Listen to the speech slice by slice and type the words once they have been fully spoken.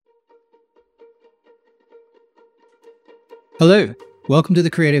Hello, welcome to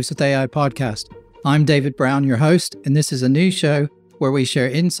the Creatives with AI podcast. I'm David Brown, your host, and this is a new show where we share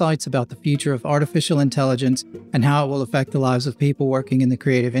insights about the future of artificial intelligence and how it will affect the lives of people working in the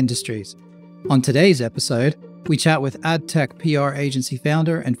creative industries. On today's episode, we chat with ad tech PR agency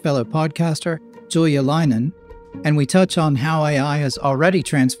founder and fellow podcaster, Julia Linehan, and we touch on how AI is already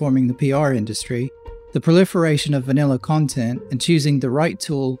transforming the PR industry, the proliferation of vanilla content, and choosing the right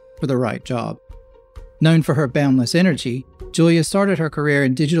tool for the right job. Known for her boundless energy, Julia started her career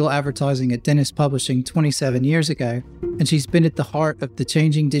in digital advertising at Dennis Publishing 27 years ago, and she's been at the heart of the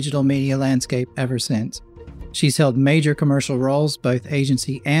changing digital media landscape ever since. She's held major commercial roles, both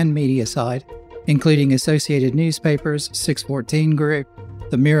agency and media side, including Associated Newspapers, 614 Group,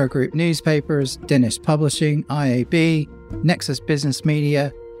 the Mirror Group newspapers, Dennis Publishing, IAB, Nexus Business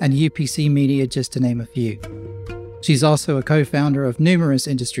Media, and UPC Media, just to name a few. She's also a co-founder of numerous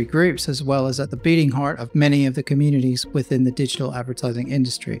industry groups, as well as at the beating heart of many of the communities within the digital advertising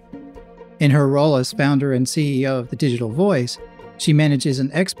industry. In her role as founder and CEO of The Digital Voice, she manages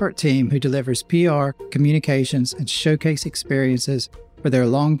an expert team who delivers PR, communications, and showcase experiences for their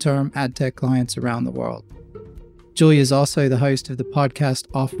long-term ad tech clients around the world. Julia is also the host of the podcast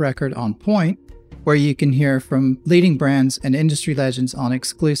Off Record on Point, where you can hear from leading brands and industry legends on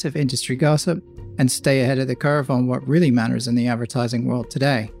exclusive industry gossip and stay ahead of the curve on what really matters in the advertising world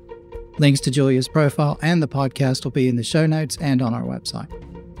today. Links to Julia's profile and the podcast will be in the show notes and on our website.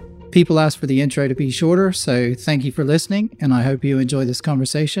 People asked for the intro to be shorter, so thank you for listening, and I hope you enjoy this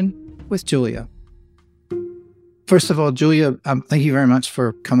conversation with Julia. First of all, Julia, thank you very much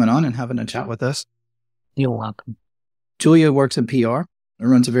for coming on and having a chat with us. You're welcome. Julia works in PR and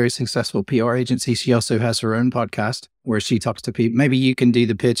runs a very successful PR agency. She also has her own podcast where she talks to people. Maybe you can do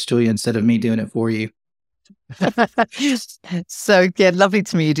the pitch, Julia, instead of me doing it for you. So, yeah, lovely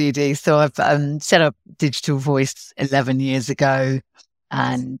to meet you, Dee. So I've set up Digital Voice 11 years ago,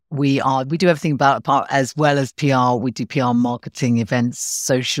 and we do everything about as well as PR. We do PR marketing, events,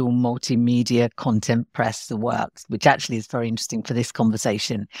 social, multimedia, content, press, the works, which actually is very interesting for this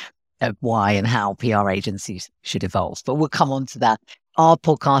conversation of why and how PR agencies should evolve. But we'll come on to that. Our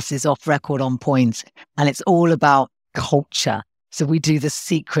podcast is Off Record on Point, and it's all about culture. So we do the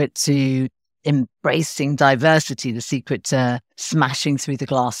secret to embracing diversity, the secret to smashing through the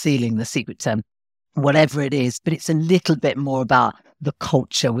glass ceiling, the secret to whatever it is. But it's a little bit more about the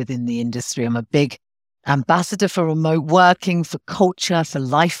culture within the industry. I'm a big ambassador for remote working, for culture, for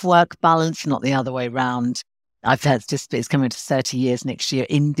life-work balance, not the other way around. It's coming to 30 years next year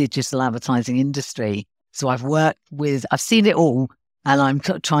in digital advertising industry. So I've seen it all. And I'm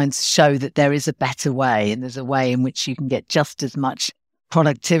trying to show that there is a better way, and there's a way in which you can get just as much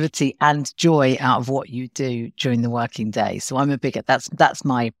productivity and joy out of what you do during the working day. So I'm that's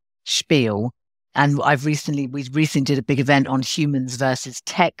my spiel. And we recently did a big event on humans versus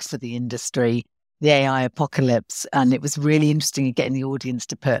tech for the industry, the AI apocalypse. And it was really interesting getting the audience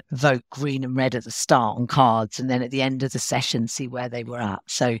to vote green and red at the start on cards, and then at the end of the session, see where they were at.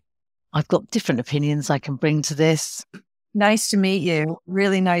 So I've got different opinions I can bring to this. Nice to meet you.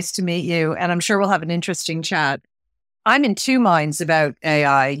 Really nice to meet you. And I'm sure we'll have an interesting chat. I'm in two minds about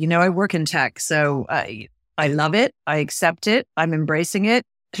AI. You know, I work in tech, so I love it. I accept it. I'm embracing it.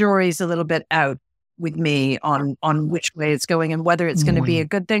 Jury's a little bit out with me on which way it's going and whether it's going to be a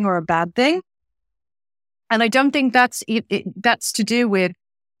good thing or a bad thing. And I don't think that's to do with,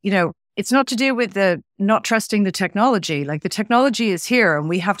 it's not to do with the not trusting the technology. Like, the technology is here and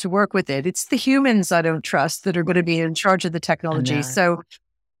we have to work with it. It's the humans I don't trust that are going to be in charge of the technology. So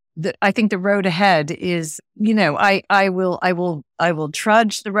I think the road ahead is, I will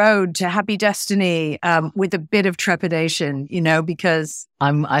trudge the road to happy destiny with a bit of trepidation, because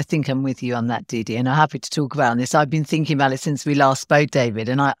I think I'm with you on that, Didi, and I'm happy to talk about this. I've been thinking about it since we last spoke, David,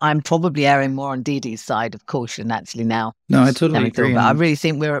 and I'm probably erring more on Didi's side of caution actually now. No, I totally agree. I really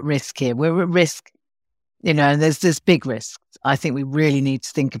think we're at risk here. We're at risk, and there's big risks. I think we really need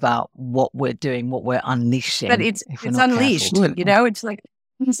to think about what we're doing, what we're unleashing. But it's unleashed, it's like,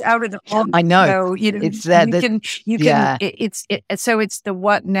 it's out of the I know. It's there. So it's the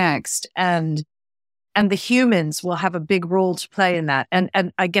what next, and the humans will have a big role to play in that. And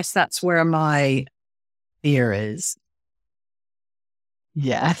I guess that's where my fear is.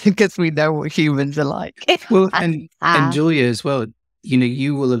 Yeah, because we know what humans are like. Well, and Julia as well,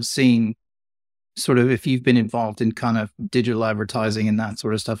 you will have seen sort of, if you've been involved in kind of digital advertising and that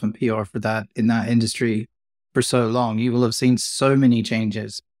sort of stuff and PR for that in that industry for so long, you will have seen so many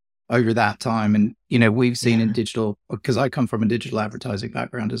changes over that time. And, we've seen in digital, because I come from a digital advertising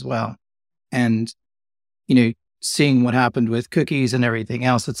background as well. And, seeing what happened with cookies and everything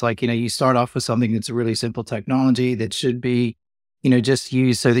else. It's like, you start off with something that's a really simple technology that should be, just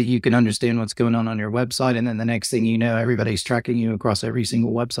used so that you can understand what's going on your website. And then the next thing you know, everybody's tracking you across every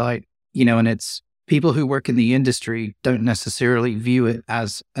single website, and it's people who work in the industry don't necessarily view it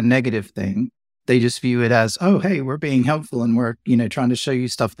as a negative thing. They just view it as, oh, hey, we're being helpful and we're, trying to show you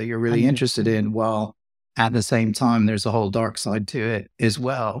stuff that you're really interested in. While at the same time, there's a whole dark side to it as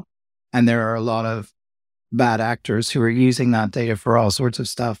well. And there are a lot of bad actors who are using that data for all sorts of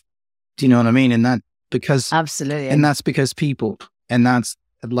stuff. Do you know what I mean? And that because absolutely, and that's because people, and that's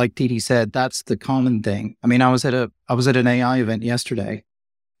like Dee Dee said, that's the common thing. I mean, I was at an AI event yesterday,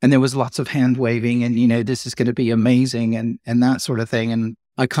 and there was lots of hand waving, and this is going to be amazing, and that sort of thing. And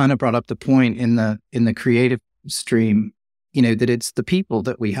I kind of brought up the point in the creative stream, that it's the people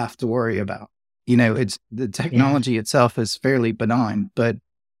that we have to worry about. It's the technology itself is fairly benign, but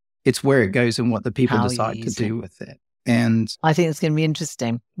it's where it goes and what the people decide to do with it. And I think it's going to be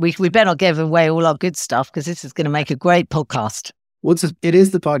interesting. We better not give away all our good stuff, because this is going to make a great podcast. Well, it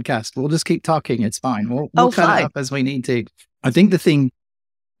is the podcast. We'll just keep talking. It's fine. We'll cut it up as we need to. I think the thing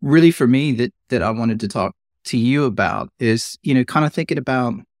really for me that I wanted to talk to you about is, kind of thinking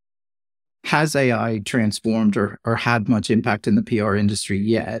about, has AI transformed or had much impact in the PR industry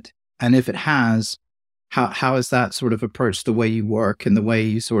yet? And if it has, how has that sort of approached the way you work and the way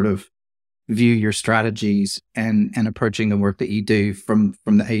you sort of view your strategies and approaching the work that you do from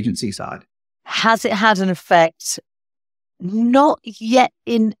the agency side? Has it had an effect? Not yet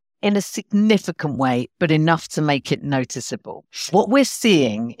in a significant way, but enough to make it noticeable. What we're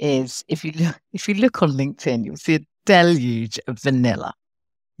seeing is, if you look on LinkedIn, you'll see a deluge of vanilla.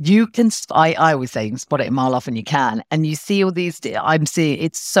 You can, I always say, you can spot it a mile off, and you can. And you see all these, I'm seeing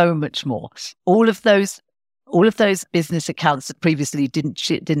it's so much more. All of those business accounts that previously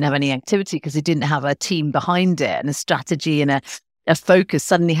didn't have any activity because they didn't have a team behind it and a strategy and a focus,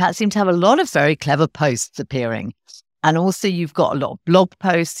 suddenly seem to have a lot of very clever posts appearing. And also you've got a lot of blog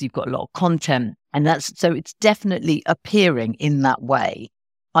posts, you've got a lot of content, and so it's definitely appearing in that way.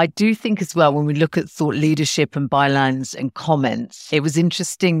 I do think as well, when we look at thought leadership and bylines and comments, it was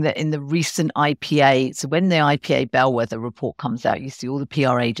interesting that in the recent IPA, so when the IPA Bellwether report comes out, you see all the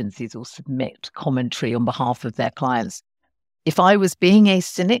PR agencies will submit commentary on behalf of their clients. If I was being a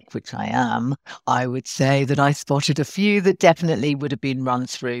cynic, which I am, I would say that I spotted a few that definitely would have been run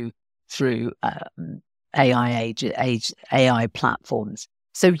through AI platforms.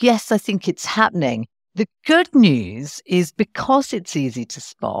 So yes, I think it's happening. The good news is, because it's easy to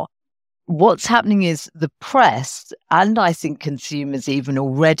spot, what's happening is the press, and I think consumers even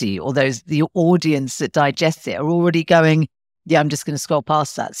already, or the audience that digests it, are already going, yeah, I'm just going to scroll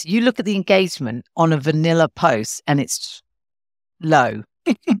past that. So you look at the engagement on a vanilla post and it's low.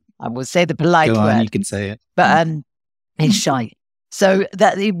 I will say the polite word. You can say it. But it's shy. So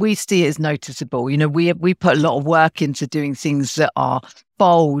that we see it as noticeable. We put a lot of work into doing things that are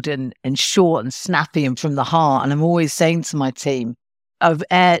bold and short and snappy and from the heart. And I'm always saying to my team,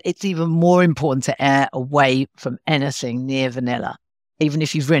 it's even more important to err away from anything near vanilla, even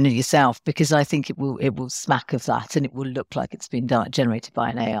if you've written it yourself, because I think it will smack of that and it will look like it's been generated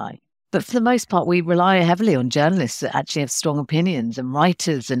by an AI. But for the most part, we rely heavily on journalists that actually have strong opinions, and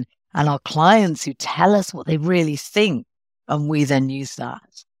writers and our clients who tell us what they really think. And we then use that.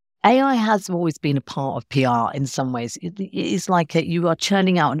 AI has always been a part of PR in some ways. It is like you are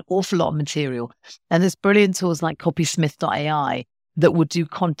churning out an awful lot of material. And there's brilliant tools like Copysmith.ai that will do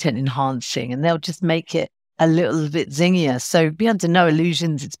content enhancing, and they'll just make it a little bit zingier. So be under no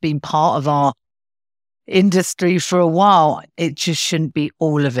illusions, it's been part of our industry for a while. It just shouldn't be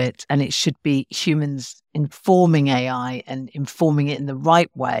all of it. And it should be humans informing AI and informing it in the right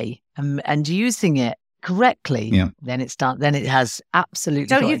way and using it correctly. Yeah. Then it's done. Then it has absolutely.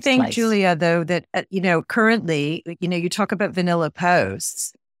 Don't got you its think, place. Julia, though, that currently, you talk about vanilla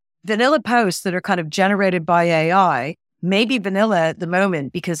posts that are kind of generated by AI, maybe vanilla at the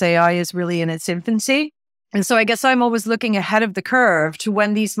moment because AI is really in its infancy. And so I guess I'm always looking ahead of the curve to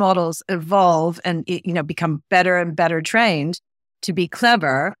when these models evolve and become better and better trained to be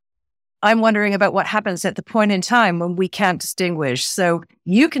clever. I'm wondering about what happens at the point in time when we can't distinguish. So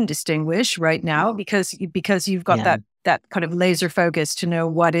you can distinguish right now because you've got that kind of laser focus to know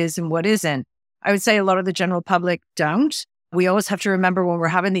what is and what isn't. I would say a lot of the general public don't. We always have to remember when we're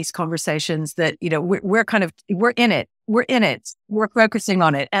having these conversations that, we're in it. We're focusing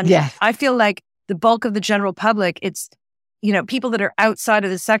on it. And I feel like the bulk of the general public, it's, people that are outside of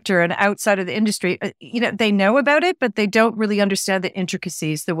the sector and outside of the industry, they know about it, but they don't really understand the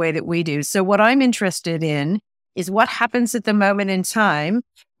intricacies the way that we do. So what I'm interested in is what happens at the moment in time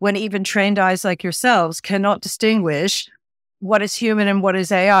when even trained eyes like yourselves cannot distinguish what is human and what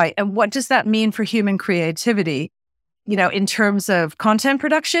is AI? And what does that mean for human creativity, in terms of content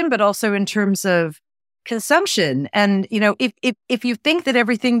production, but also in terms of consumption? And, if you think that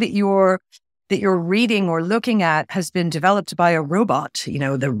everything that you're reading or looking at has been developed by a robot,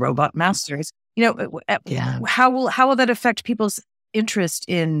 the robot masters, how will that affect people's interest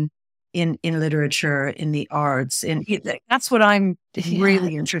in literature, in the arts? And that's what I'm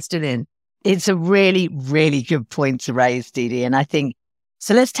really interested in. It's a really, really good point to raise, Didi. And I think,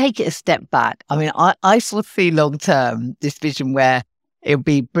 so let's take it a step back. I mean, I sort of see long term this vision where it'll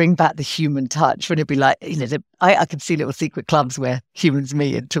be bring back the human touch, when it'll be like, I can see little secret clubs where humans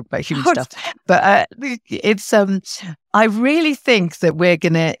meet and talk about human stuff. But it's, I really think that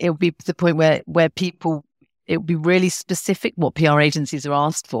it'll be the point where people, it'll be really specific what PR agencies are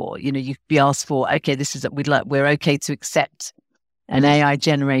asked for. You'd be asked for, okay, we're okay to accept an AI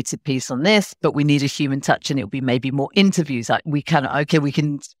generated piece on this, but we need a human touch, and it'll be maybe more interviews. Like we can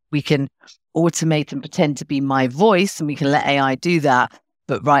automate and pretend to be my voice, and we can let AI do that.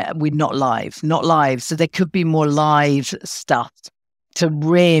 But we're not live. So there could be more live stuff to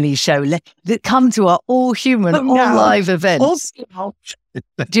really show that come to our all human, live events.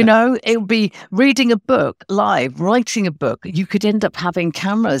 It'll be reading a book live, writing a book. You could end up having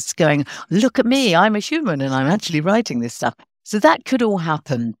cameras going, look at me, I'm a human and I'm actually writing this stuff. So that could all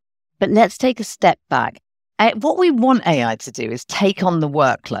happen. But let's take a step back. What we want AI to do is take on the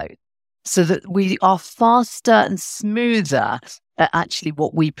workload so that we are faster and smoother at actually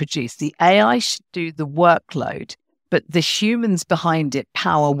what we produce. The AI should do the workload, but the humans behind it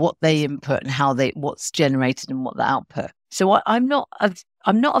power what they input and what's generated and what the output. So I'm not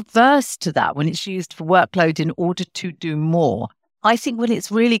averse to that when it's used for workload in order to do more. I think when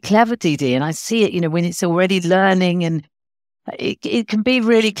it's really clever, Didi, and I see it, when it's already learning, and it can be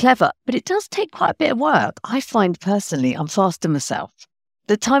really clever, but it does take quite a bit of work. I find personally, I'm faster myself.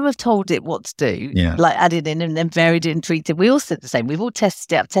 The time I've told it what to do, like added in and then varied it and tweaked it, we all said the same. We've all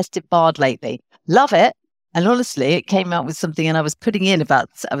tested it. I've tested Bard lately. Love it. And honestly, it came out with something, and I was putting in about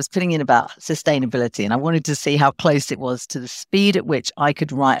sustainability, and I wanted to see how close it was to the speed at which I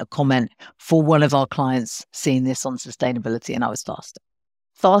could write a comment for one of our clients seeing this on sustainability, and I was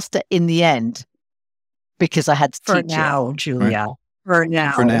faster in the end because I had to teach now, Julia. Right.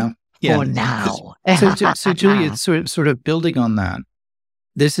 For now. So Julia, sort of building on that,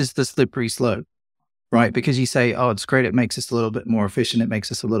 this is the slippery slope, right? Because you say, oh, it's great, it makes us a little bit more efficient, it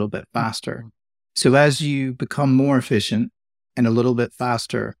makes us a little bit faster. So as you become more efficient and a little bit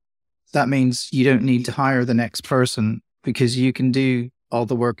faster, that means you don't need to hire the next person because you can do all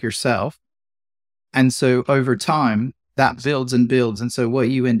the work yourself. And so over time, that builds and builds. And so what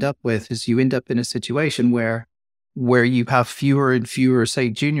you end up with is you end up in a situation where you have fewer and fewer, say,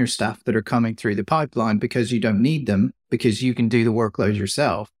 junior staff that are coming through the pipeline because you don't need them, because you can do the workload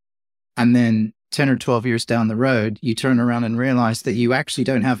yourself. And then 10 or 12 years down the road, you turn around and realize that you actually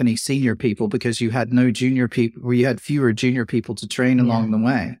don't have any senior people because you had no junior people, or you had fewer junior people to train along the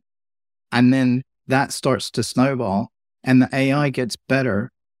way. And then that starts to snowball, and the AI gets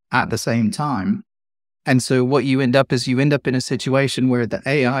better at the same time. And so what you end up in a situation where the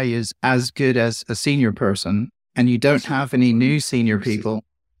AI is as good as a senior person, and you don't have any new senior people.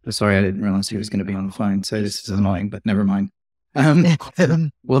 Oh, sorry, I didn't realize he was going to be on the phone. So this is annoying, but never mind.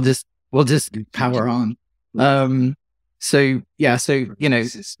 We'll just power on. I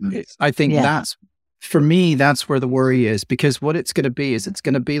think that's, for me, that's where the worry is, because what it's going to be is it's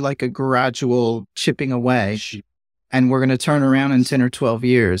going to be like a gradual chipping away, and we're going to turn around in 10 or 12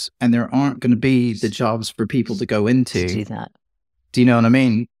 years and there aren't going to be the jobs for people to go into. Do that. Do you know what I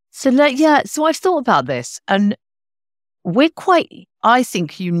mean? So I've thought about this, and we're quite, I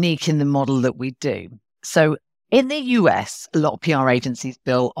think, unique in the model that we do. So in the US, a lot of PR agencies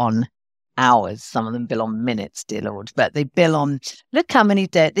bill on hours. Some of them bill on minutes, dear Lord, but they bill on, look how many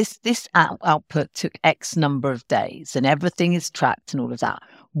days, this output took X number of days, and everything is tracked and all of that.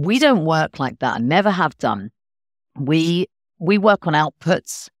 We don't work like that, and never have done. We work on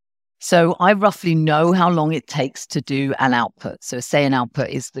outputs. So I roughly know how long it takes to do an output. So say an output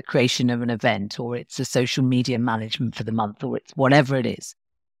is the creation of an event, or it's a social media management for the month, or it's whatever it is.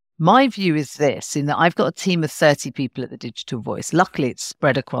 My view is this, in that I've got a team of 30 people at the Digital Voice. Luckily, it's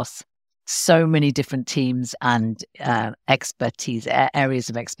spread across so many different teams and expertise, areas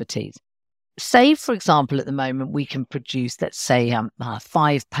of expertise. Say, for example, at the moment, we can produce, let's say,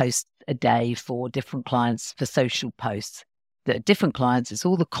 5 posts a day for different clients for social posts. That are different clients, it's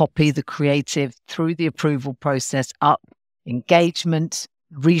all the copy, the creative, through the approval process, up, engagement,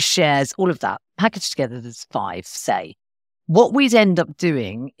 reshares, all of that. Packaged together, there's 5, say. What we'd end up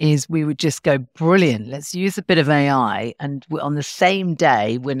doing is we would just go, brilliant, let's use a bit of AI. And on the same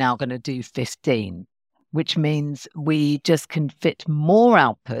day, we're now going to do 15, which means we just can fit more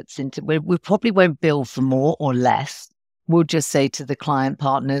outputs into, we probably won't bill for more or less. We'll just say to the client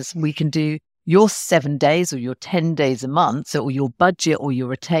partners, we can do your 7 days or your 10 days a month, or your budget or your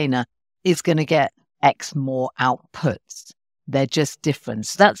retainer is going to get X more outputs. They're just different.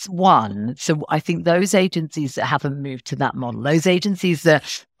 So that's one. So I think those agencies that haven't moved to that model, those agencies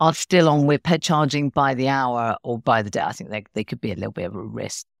that are still on, we're charging by the hour or by the day, I think they could be a little bit of a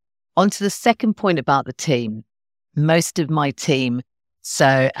risk. On to the second point about the team. Most of my team,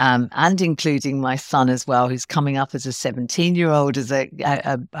 so, and including my son as well, who's coming up as a 17-year-old, as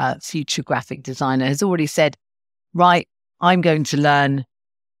a future graphic designer, has already said, right, I'm going to learn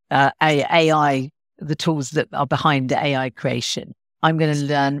AI, the tools that are behind the AI creation. I'm going to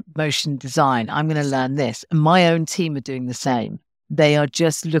learn motion design. I'm going to learn this. And my own team are doing the same. They are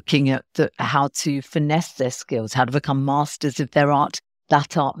just looking at how to finesse their skills, how to become masters of their art.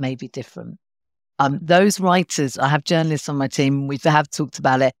 That art may be different. Those writers, I have journalists on my team, we have talked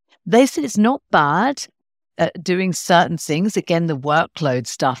about it. They said it's not bad at doing certain things. Again, the workload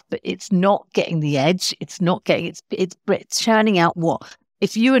stuff, but it's not getting the edge. It's not getting, it's churning out what?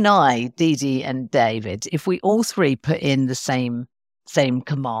 If you and I, Dee Dee and David, if we all three put in the same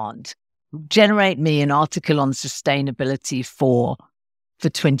command, generate me an article on sustainability for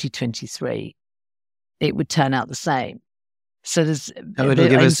 2023, it would turn out the same. So there's it'll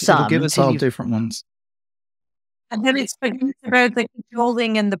give us all different ones. And then it's about the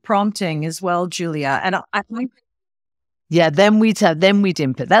controlling and the prompting as well, Julia. And then we'd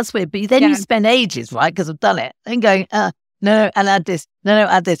input. That's weird. But then you spend ages, right? Because I've done it. And going, no, and add this. No,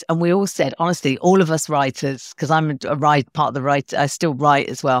 add this. And we all said, honestly, all of us writers, because I'm part of the writer, I still write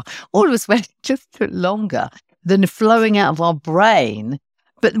as well. All of us went just took longer than flowing out of our brain.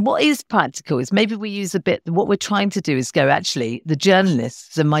 But what is practical is maybe we use a bit, what we're trying to do is go, actually, the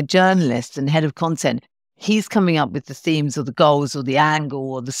journalists and my journalist and head of content, he's coming up with the themes or the goals or the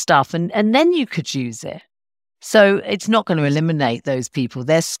angle or the stuff. And then you could use it. So it's not going to eliminate those people.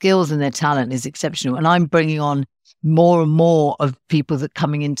 Their skills and their talent is exceptional. And I'm bringing on more and more of people that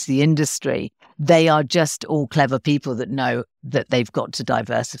coming into the industry. They are just all clever people that know that they've got to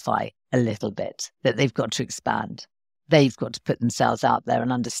diversify a little bit, that they've got to expand. They've got to put themselves out there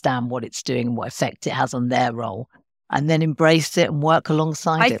and understand what it's doing and what effect it has on their role, and then embrace it and work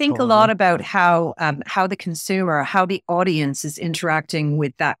alongside it. I think probably. A lot about how the consumer, how the audience is interacting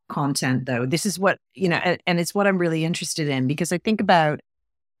with that content, though. This is what, and it's what I'm really interested in, because I think about,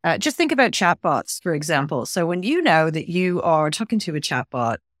 just think about chatbots, for example. So when you know that you are talking to a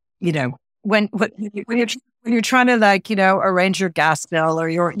chatbot, when you're trying to arrange your gas bill,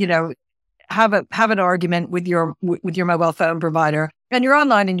 or have an argument with your mobile phone provider, and you're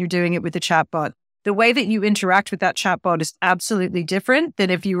online and you're doing it with the chatbot, the way that you interact with that chatbot is absolutely different than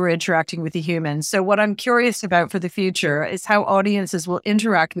if you were interacting with a human. So what I'm curious about for the future is how audiences will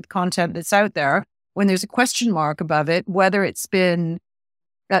interact with content that's out there when there's a question mark above it, whether it's been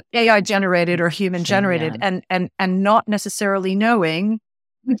AI generated or human generated, and not necessarily knowing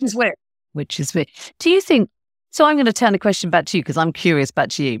which is where. Do you think, so I'm going to turn the question back to you because I'm curious back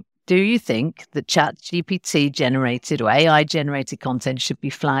to you. Do you think that ChatGPT generated or AI generated content should be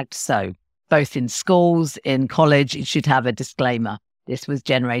flagged? So both in schools, in college, it should have a disclaimer. This was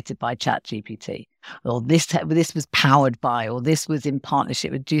generated by ChatGPT, or this was powered by, or this was in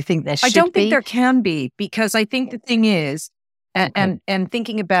partnership with. Do you think there should be? I don't think there can be, because I think the thing is, and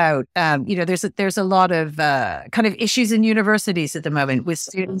thinking about, there's a lot of kind of issues in universities at the moment with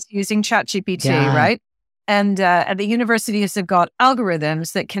students using ChatGPT, right? And the universities have got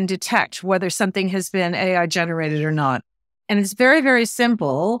algorithms that can detect whether something has been AI generated or not. And it's very, very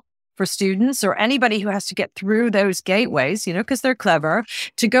simple for students or anybody who has to get through those gateways, because they're clever,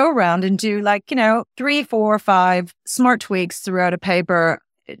 to go around and do 3, 4, 5 smart tweaks throughout a paper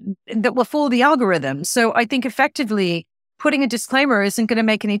that will fool the algorithm. So I think effectively putting a disclaimer isn't going to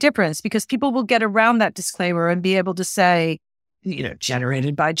make any difference, because people will get around that disclaimer and be able to say,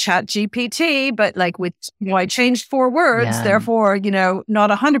 generated by ChatGPT, but I changed 4 words, therefore,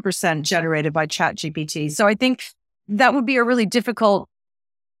 not 100% generated by ChatGPT. So I think that would be a really difficult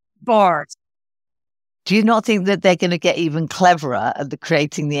bar. Do you not think that they're going to get even cleverer at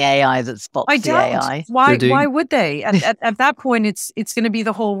creating the AI that spots the AI? Why would they? At that point, it's going to be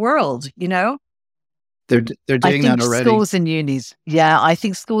the whole world, They're doing that already. Schools and unis. Yeah, I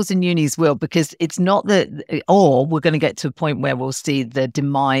think schools and unis will, because it's not that, or we're going to get to a point where we'll see the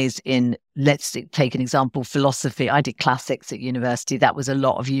demise in, let's take an example, philosophy. I did classics at university. That was a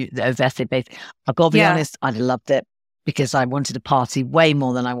lot of essay based. I've got to be honest, I loved it. because I wanted to party way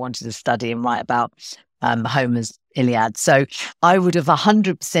more than I wanted to study and write about Homer's Iliad. So I would have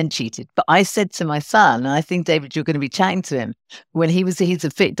 100% cheated. But I said to my son, and I think, David, you're going to be chatting to him, when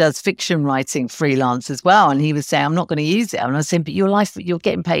does fiction writing freelance as well. And he was saying, I'm not going to use it. And I was saying, but you're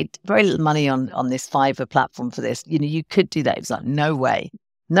getting paid very little money on this Fiverr platform for this. You could do that. He was like, no way.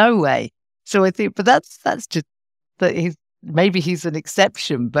 So I think, but that's just that maybe he's an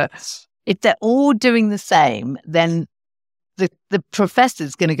exception. But if they're all doing the same, then the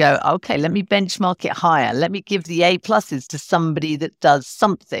professor's going to go, okay, let me benchmark it higher. Let me give the A pluses to somebody that does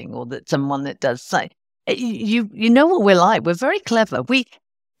something, or someone that does something. You know what we're like. We're very clever.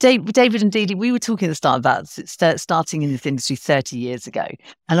 David and Dee Dee, we were talking at the start about starting in this industry 30 years ago.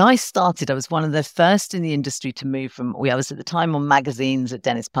 And I was one of the first in the industry to move I was at the time on magazines at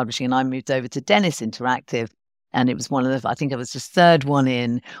Dennis Publishing, and I moved over to Dennis Interactive. And it was I think I was the third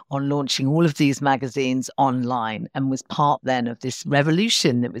one on launching all of these magazines online, and was part then of this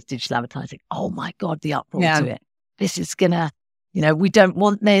revolution that was digital advertising. Oh my God, the uproar to it. This is going to, we don't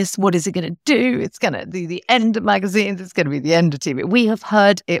want this. What is it going to do? It's going to be the end of magazines. It's going to be the end of TV. We have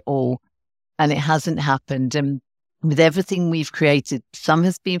heard it all, and it hasn't happened. And with everything we've created, some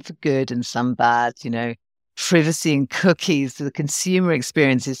has been for good and some bad, privacy and cookies. The consumer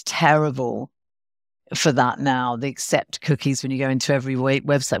experience is terrible for that now. They accept cookies when you go into every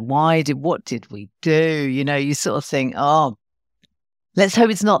website. What did we do? You sort of think, oh, let's hope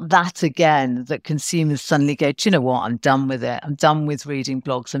it's not that again, that consumers suddenly go, do you know what? I'm done with it. I'm done with reading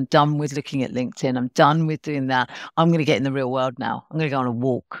blogs. I'm done with looking at LinkedIn. I'm done with doing that. I'm going to get in the real world now. I'm going to go on a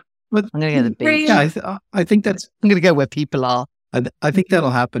walk. But, I'm going to go to the beach. Yeah, I think I'm going to go where people are. I think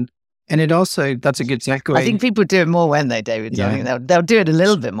that'll happen. And that's a good segue. I think people do it more when they, David. Yeah. I think they'll do it a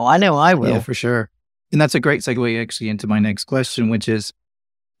little bit more. I know I will. Yeah, for sure. And that's a great segue actually into my next question, which is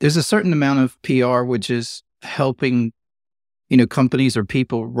there's a certain amount of PR which is helping, companies or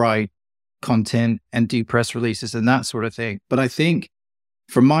people write content and do press releases and that sort of thing. But I think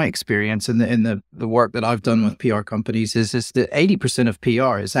from my experience in the work that I've done with PR companies is that 80% of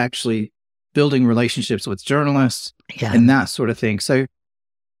PR is actually building relationships with journalists and that sort of thing. So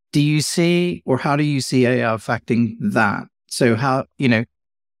do you see, or how do you see AI affecting that? So how,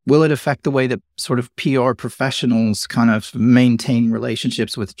 will it affect the way that sort of PR professionals kind of maintain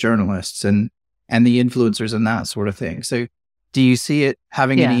relationships with journalists and the influencers and that sort of thing? So do you see it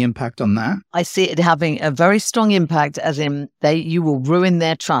having any impact on that? I see it having a very strong impact, as in you will ruin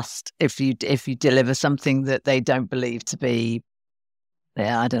their trust if you deliver something that they don't believe to be,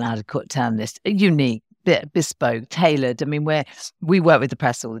 I don't know how to term this, unique, bespoke, tailored. I mean, we work with the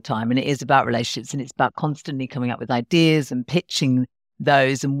press all the time, and it is about relationships, and it's about constantly coming up with ideas and pitching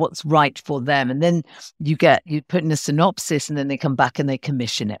those and what's right for them. And then you put in a synopsis, and then they come back and they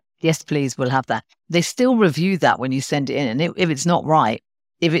commission it. Yes, please, we'll have that. They still review that when you send it in. And if it's not right,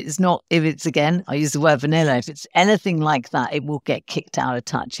 if it's again, I use the word vanilla, if it's anything like that, it will get kicked out of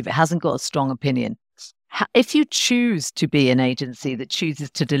touch if it hasn't got a strong opinion. If you choose to be an agency that chooses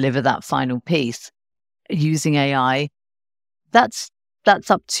to deliver that final piece using AI, that's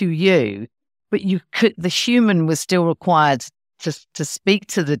up to you. But the human was still required to speak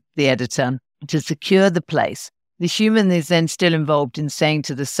to the editor, to secure the place. The human is then still involved in saying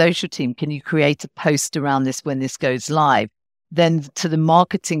to the social team, can you create a post around this when this goes live? Then to the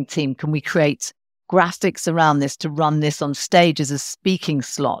marketing team, can we create graphics around this to run this on stage as a speaking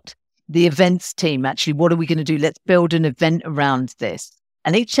slot? The events team, actually, what are we going to do? Let's build an event around this.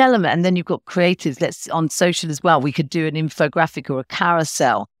 And each element, and then you've got creatives, on social as well, we could do an infographic or a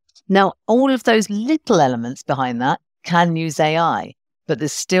carousel. Now, all of those little elements behind that can use AI, but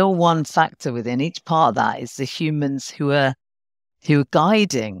there's still one factor within each part of that is the humans who are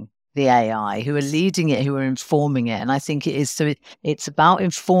guiding the AI, who are leading it, who are informing it. And I think it is. So it's about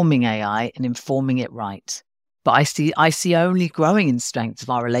informing AI and informing it right. But I see only growing in strength of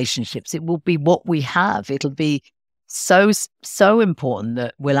our relationships. It will be what we have. It'll be so important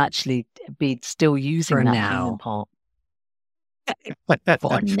that we'll actually be still using for that now. human part.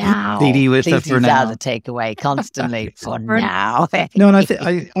 For now, Dee Dee with the for now. The takeaway constantly for now. No, and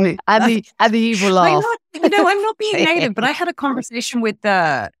I and the evil laugh. I'm not being negative, but I had a conversation with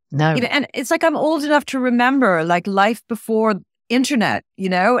and it's like I'm old enough to remember like life before internet,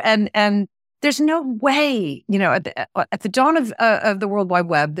 and there's no way, at the dawn of the World Wide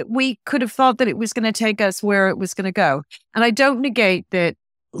Web that we could have thought that it was going to take us where it was going to go. And I don't negate that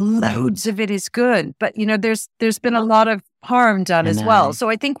loads of it is good, but there's been a lot of harm done as well. So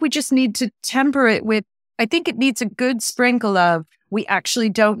I think we just need to temper it with, I think it needs a good sprinkle of, we actually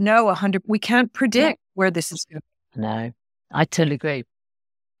don't know 100, we can't predict where this is going. No, I totally agree.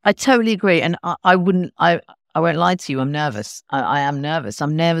 And I I won't lie to you. I'm nervous. I am nervous.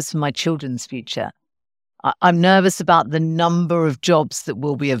 I'm nervous for my children's future. I'm nervous about the number of jobs that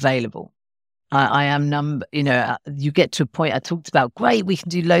will be available. I am you get to a point I talked about, great, we can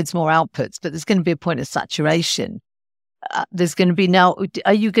do loads more outputs, but there's going to be a point of saturation. There's going to be now,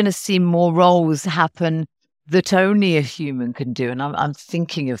 are you going to see more roles happen that only a human can do? And I'm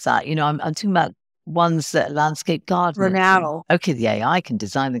thinking of that. I'm talking about ones that landscape gardeners. Renal. Okay, the AI can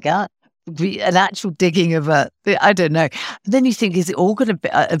design the garden. An actual digging of I don't know. But then you think, is it all going to be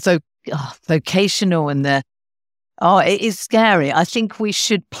vocational and it is scary. I think we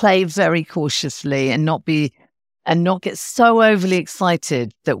should play very cautiously and not get so overly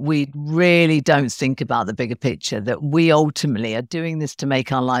excited that we really don't think about the bigger picture, that we ultimately are doing this to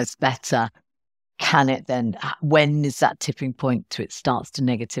make our lives better. Can it then, when is that tipping point to it starts to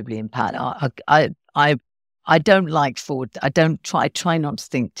negatively impact? I don't like forward. I try not to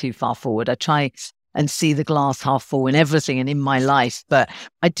think too far forward. I try and see the glass half full in everything and in my life, but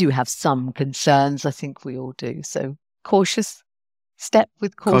I do have some concerns. I think we all do. So cautious, step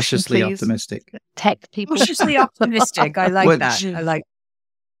with caution, cautiously please. Optimistic. Tech people. Cautiously optimistic. I like that. I like.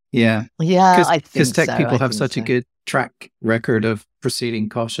 Yeah. Yeah, I think because tech so. people I have think such a so. good track record of proceeding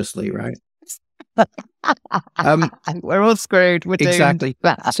cautiously, right? We're all screwed. We're doomed. Exactly.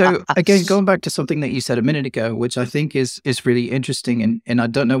 So again, going back to something that you said a minute ago, which I think is really interesting, and I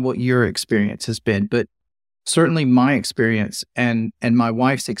don't know what your experience has been, but certainly my experience and my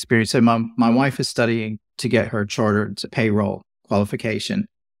wife's experience. So my wife is studying to get her chartered payroll qualification,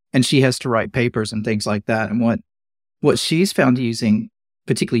 and she has to write papers and things like that. And what she's found using,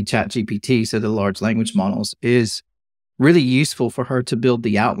 particularly ChatGPT, so the large language models, is really useful for her to build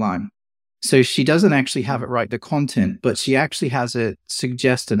the outline. So she doesn't actually have it write the content, but she actually has it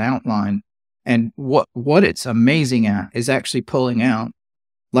suggest an outline. And what it's amazing at is actually pulling out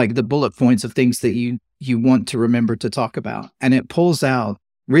like the bullet points of things that you want to remember to talk about. And it pulls out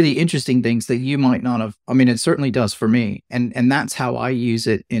really interesting things that you might not have. I mean, it certainly does for me. And that's how I use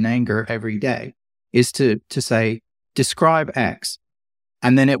it in Anger every day, is to say, describe X.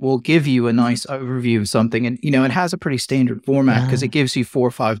 And then it will give you a nice overview of something. And, it has a pretty standard format because it gives you 4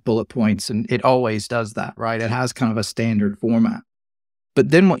 or 5 bullet points, and it always does that, right? It has kind of a standard format. But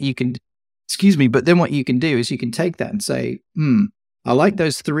then what you can do is you can take that and say, I like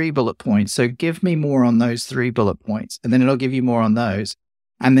those 3 bullet points. So give me more on those 3 bullet points. And then it'll give you more on those.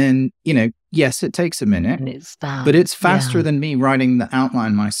 And then, yes, it takes a minute, And it's fast. but it's faster than me writing the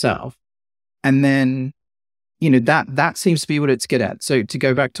outline myself. And then, that seems to be what it's good at. So to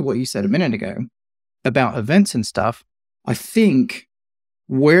go back to what you said a minute ago about events and stuff, I think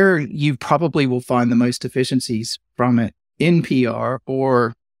where you probably will find the most efficiencies from it in PR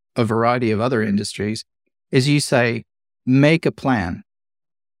or a variety of other industries is you say, make a plan,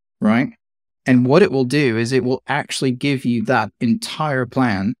 right? And what it will do is it will actually give you that entire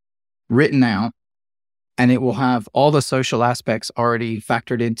plan written out, and it will have all the social aspects already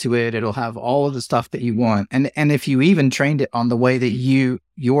factored into it. It'll have all of the stuff that you want. And if you even trained it on the way that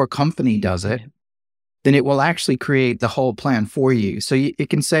your company does it, then it will actually create the whole plan for you. So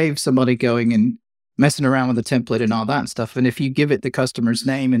it can save somebody going and messing around with the template and all that stuff. And if you give it the customer's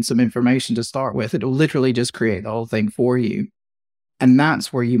name and some information to start with, it'll literally just create the whole thing for you. And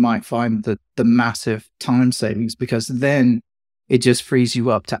that's where you might find the massive time savings, because then it just frees you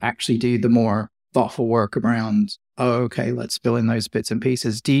up to actually do the more thoughtful work around, okay, let's fill in those bits and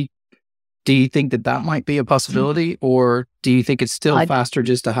pieces. Do you think that might be a possibility, or do you think it's still faster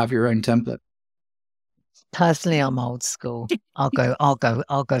just to have your own template? Personally, I'm old school. I'll go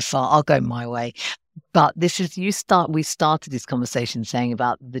far. I'll go my way. But we started this conversation saying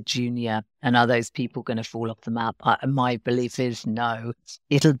about the junior, and are those people going to fall off the map? My belief is no.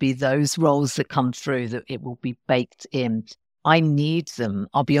 It'll be those roles that come through that it will be baked in. I need them.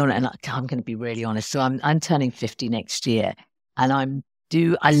 I'll be honest, and I'm going to be really honest. So I'm turning 50 next year, and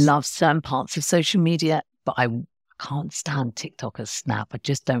I love certain parts of social media, but I can't stand TikTok or Snap. I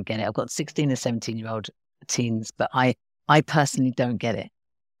just don't get it. I've got 16 and 17-year-old teens, but I personally don't get it.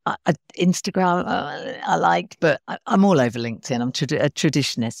 Instagram, I like, but I'm all over LinkedIn. I'm a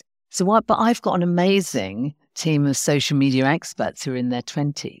traditionalist. But I've got an amazing team of social media experts who are in their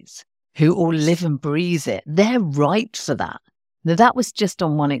 20s, who all live and breathe it. They're right for that. Now, that was just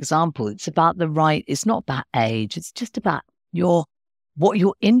on one example. It's about it's not about age. It's just about what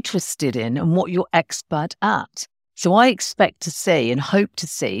you're interested in and what you're expert at. So I expect to see and hope to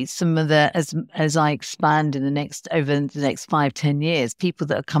see some of as I expand over the next 5-10 years, people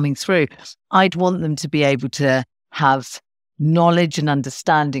that are coming through, I'd want them to be able to have knowledge and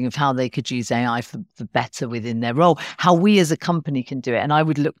understanding of how they could use AI for better within their role, how we as a company can do it. And I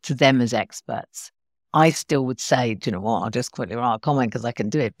would look to them as experts. I still would say, do you know what, I'll just quickly write a comment because I can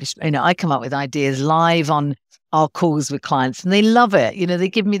do it. I come up with ideas live on our calls with clients and they love it. They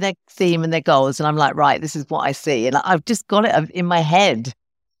give me their theme and their goals and I'm like, right, this is what I see. And I've just got it in my head.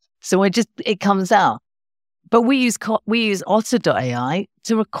 So it comes out. But we use Otter.ai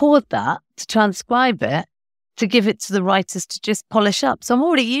to record that, to transcribe it, to give it to the writers to just polish up. So I'm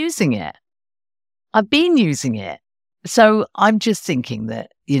already using it. I've been using it. So I'm just thinking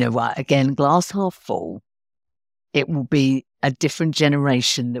that, again, glass half full, it will be a different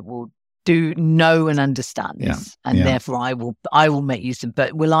generation that will know and understand this. And therefore I will make use of it.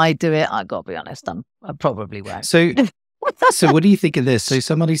 But will I do it? I got to be honest, I probably won't. So what do you think of this? So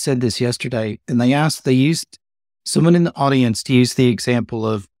somebody said this yesterday and they used someone in the audience to use the example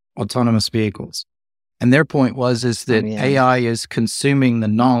of autonomous vehicles. And their point is that AI is consuming the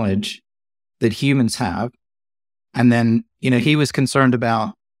knowledge that humans have. And then, he was concerned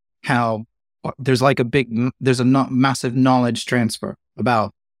about how there's a massive knowledge transfer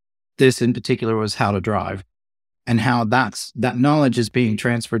about this in particular was how to drive and how that knowledge is being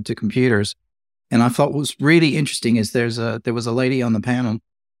transferred to computers. And I thought what was really interesting is there was a lady on the panel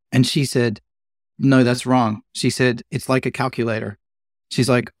and she said, no, that's wrong. She said, it's like a calculator. She's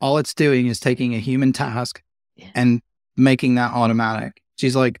like, all it's doing is taking a human task and making that automatic.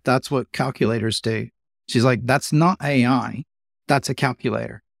 She's like, that's what calculators do. She's like, that's not AI. That's a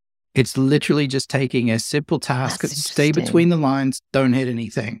calculator. It's literally just taking a simple task, stay between the lines, don't hit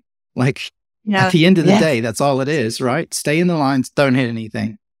anything. Like at the end of the day, that's all it is, right? Stay in the lines, don't hit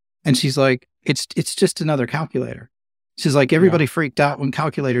anything. And she's like, it's just another calculator. She's like, everybody freaked out when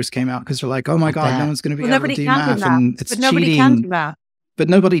calculators came out because they're like, oh my God, no one's going to be able to do math and it's cheating. But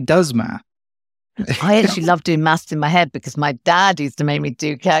nobody does math. I actually love doing maths in my head because my dad used to make me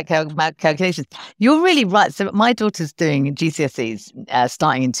do calculations. You're really right. So my daughter's doing GCSEs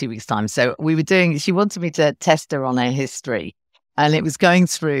starting in 2 weeks' time. So she wanted me to test her on her history. And it was going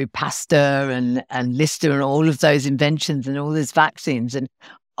through Pasteur and Lister and all of those inventions and all those vaccines. And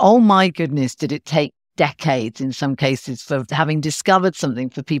oh my goodness, did it take decades in some cases for having discovered something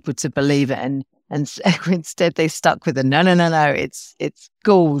for people to believe it. And instead they stuck with no, it's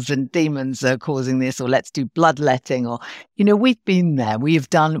ghouls and demons are causing this, or let's do bloodletting, or, we've been there, we've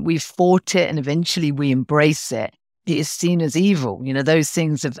fought it, and eventually we embrace it. It is seen as evil. Those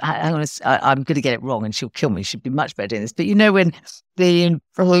things of, I'm going to get it wrong and she'll kill me. She'd be much better doing this. But when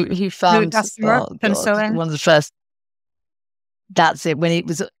he found one of the first, that's it, when it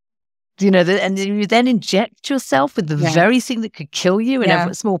was, and you then inject yourself with the very thing that could kill you,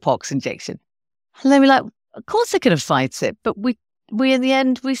 and smallpox injection. And then we're like, of course they're going to fight it, but we in the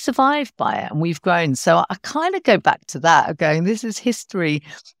end, we survived by it and we've grown. So I kind of go back to that, going, this is history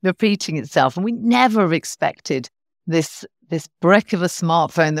repeating itself. And we never expected this brick of a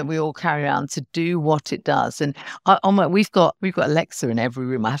smartphone that we all carry around to do what it does. And we've got Alexa in every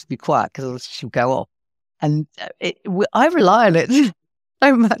room. I have to be quiet because she'll go off. And I rely on it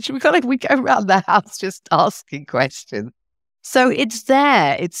so much. We go around the house just asking questions. So it's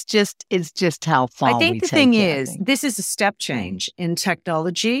there. It's just how far we take it. I think the thing is, this is a step change in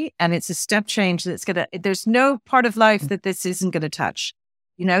technology, and it's a step change that's there's no part of life that this isn't going to touch,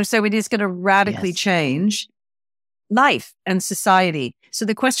 so it is going to radically change life and society. So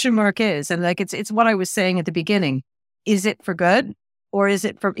the question mark is, and it's what I was saying at the beginning, is it for good or is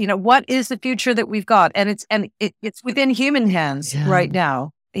it for, what is the future that we've got? And it's within human hands right now,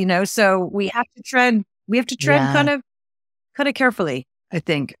 so we have to tread kind of carefully, I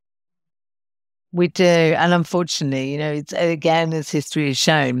think. We do. And unfortunately, it's, again, as history has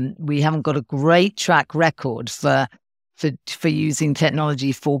shown, we haven't got a great track record for using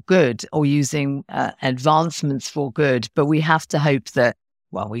technology for good or using advancements for good. But we have to hope that,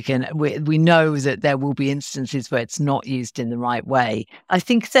 we know that there will be instances where it's not used in the right way. I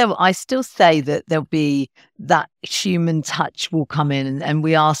think I still say that there'll be that human touch will come in, and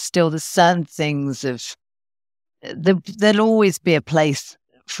we are still, there's certain things of, there'll always be a place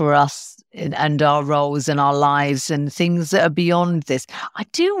for us and our roles and our lives and things that are beyond this. I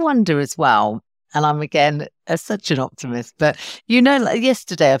do wonder as well, and I'm again such an optimist, but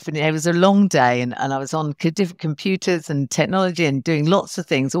yesterday it was a long day and I was on different computers and technology and doing lots of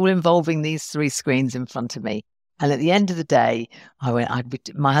things, all involving these 3 screens in front of me. And at the end of the day,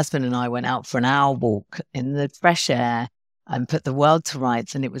 my husband and I went out for an hour walk in the fresh air and put the world to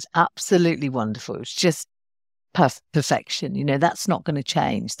rights, and it was absolutely wonderful. It was just perfection. That's not going to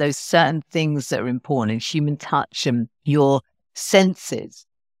change. Those certain things that are important, and human touch and your senses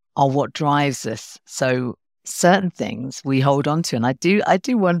are what drives us. So certain things we hold on to, and I do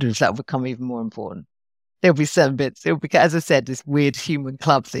wonder if that will become even more important. There'll be certain bits. It'll be, as I said, this weird human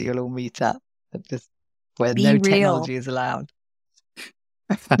club that you'll all meet at. where Be no real. technology is allowed.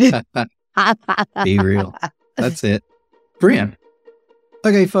 Be real. That's it. Brilliant.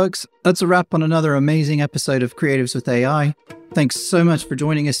 Okay, folks, that's a wrap on another amazing episode of Creatives with AI. Thanks so much for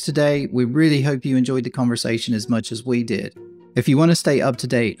joining us today. We really hope you enjoyed the conversation as much as we did. If you want to stay up to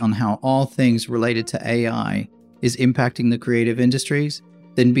date on how all things related to AI is impacting the creative industries,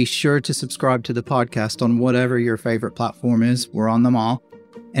 then be sure to subscribe to the podcast on whatever your favorite platform is. We're on them all.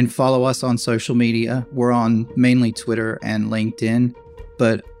 And follow us on social media. We're on mainly Twitter and LinkedIn,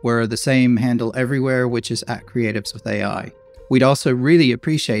 but we're the same handle everywhere, which is @Creatives with AI. We'd also really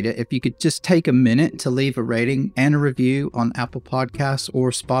appreciate it if you could just take a minute to leave a rating and a review on Apple Podcasts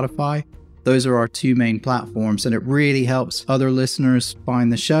or Spotify. Those are our two main platforms, and it really helps other listeners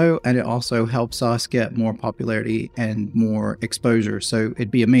find the show, and it also helps us get more popularity and more exposure. So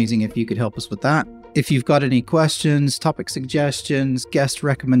it'd be amazing if you could help us with that. If you've got any questions, topic suggestions, guest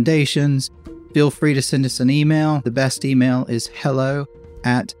recommendations, feel free to send us an email. The best email is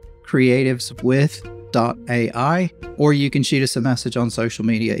hello@creativeswith.ai, or you can shoot us a message on social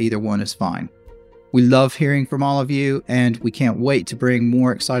media. Either one is fine. We love hearing from all of you, and we can't wait to bring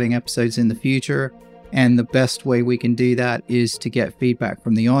more exciting episodes in the future. And the best way we can do that is to get feedback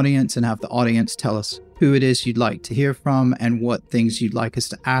from the audience and have the audience tell us who it is you'd like to hear from and what things you'd like us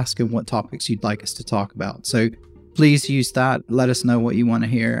to ask and what topics you'd like us to talk about. So please use that. Let us know what you want to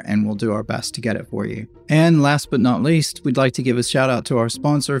hear, and we'll do our best to get it for you. And last but not least, we'd like to give a shout out to our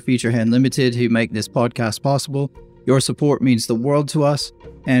sponsor, Futurehand Limited, who make this podcast possible. Your support means the world to us,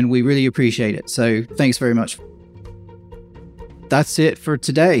 and we really appreciate it. So thanks very much. That's it for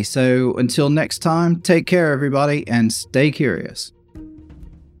today. So until next time, take care, everybody, and stay curious.